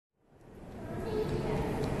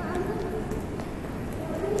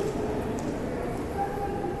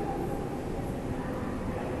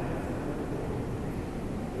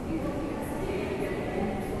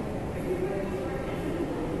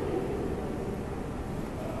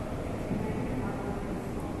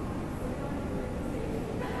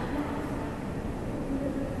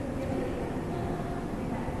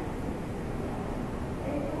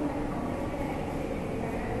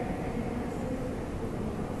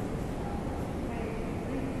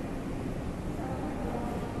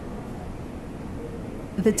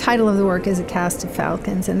The title of the work is A Cast of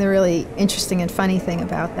Falcons, and the really interesting and funny thing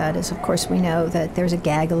about that is, of course, we know that there's a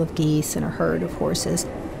gaggle of geese and a herd of horses,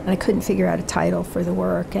 and I couldn't figure out a title for the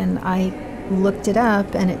work, and I looked it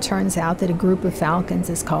up, and it turns out that a group of falcons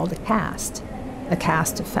is called a cast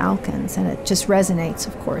of falcons, and it just resonates,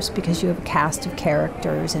 of course, because you have a cast of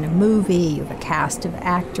characters in a movie, you have a cast of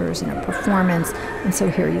actors in a performance, and so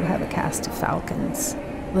here you have a cast of falcons.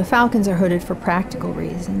 The falcons are hooded for practical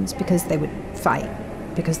reasons, because they would fight,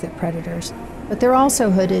 because they're predators. But they're also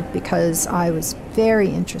hooded because I was very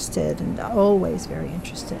interested, and always very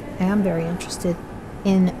interested, am very interested,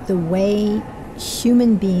 in the way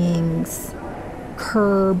human beings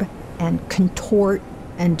curb and contort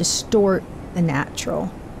and distort the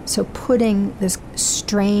natural. So putting this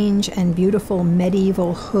strange and beautiful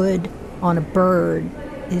medieval hood on a bird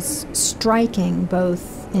is striking,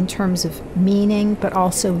 both in terms of meaning but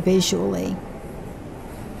also visually.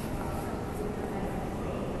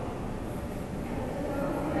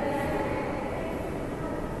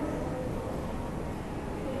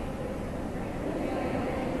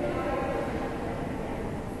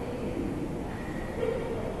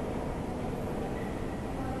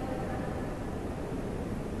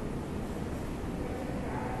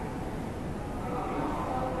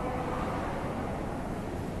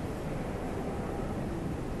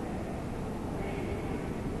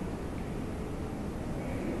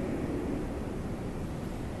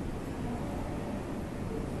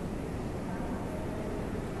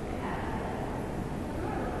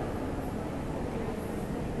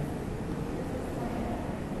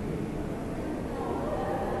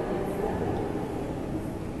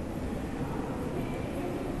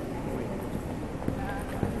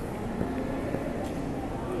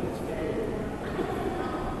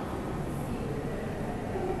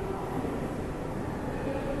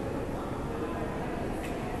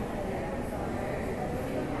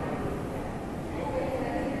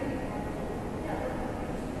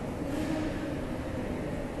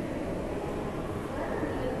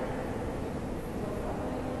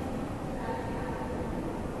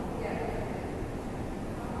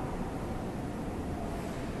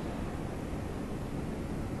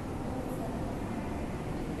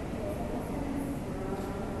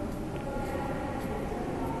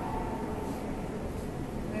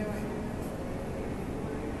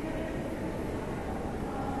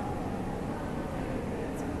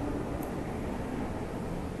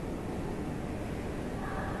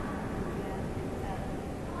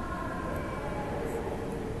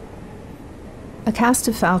 A Cast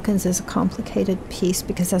of Falcons is a complicated piece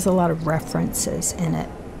because there's a lot of references in it.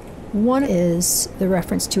 One is the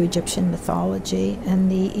reference to Egyptian mythology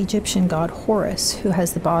and the Egyptian god Horus, who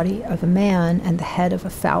has the body of a man and the head of a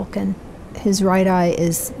falcon. His right eye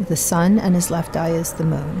is the sun and his left eye is the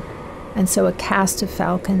moon. And so a cast of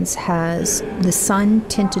falcons has the sun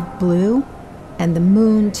tinted blue and the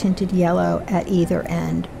moon tinted yellow at either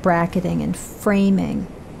end, bracketing and framing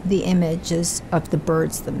the images of the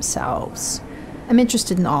birds themselves. I'm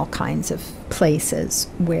interested in all kinds of places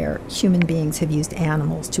where human beings have used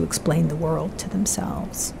animals to explain the world to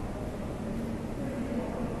themselves.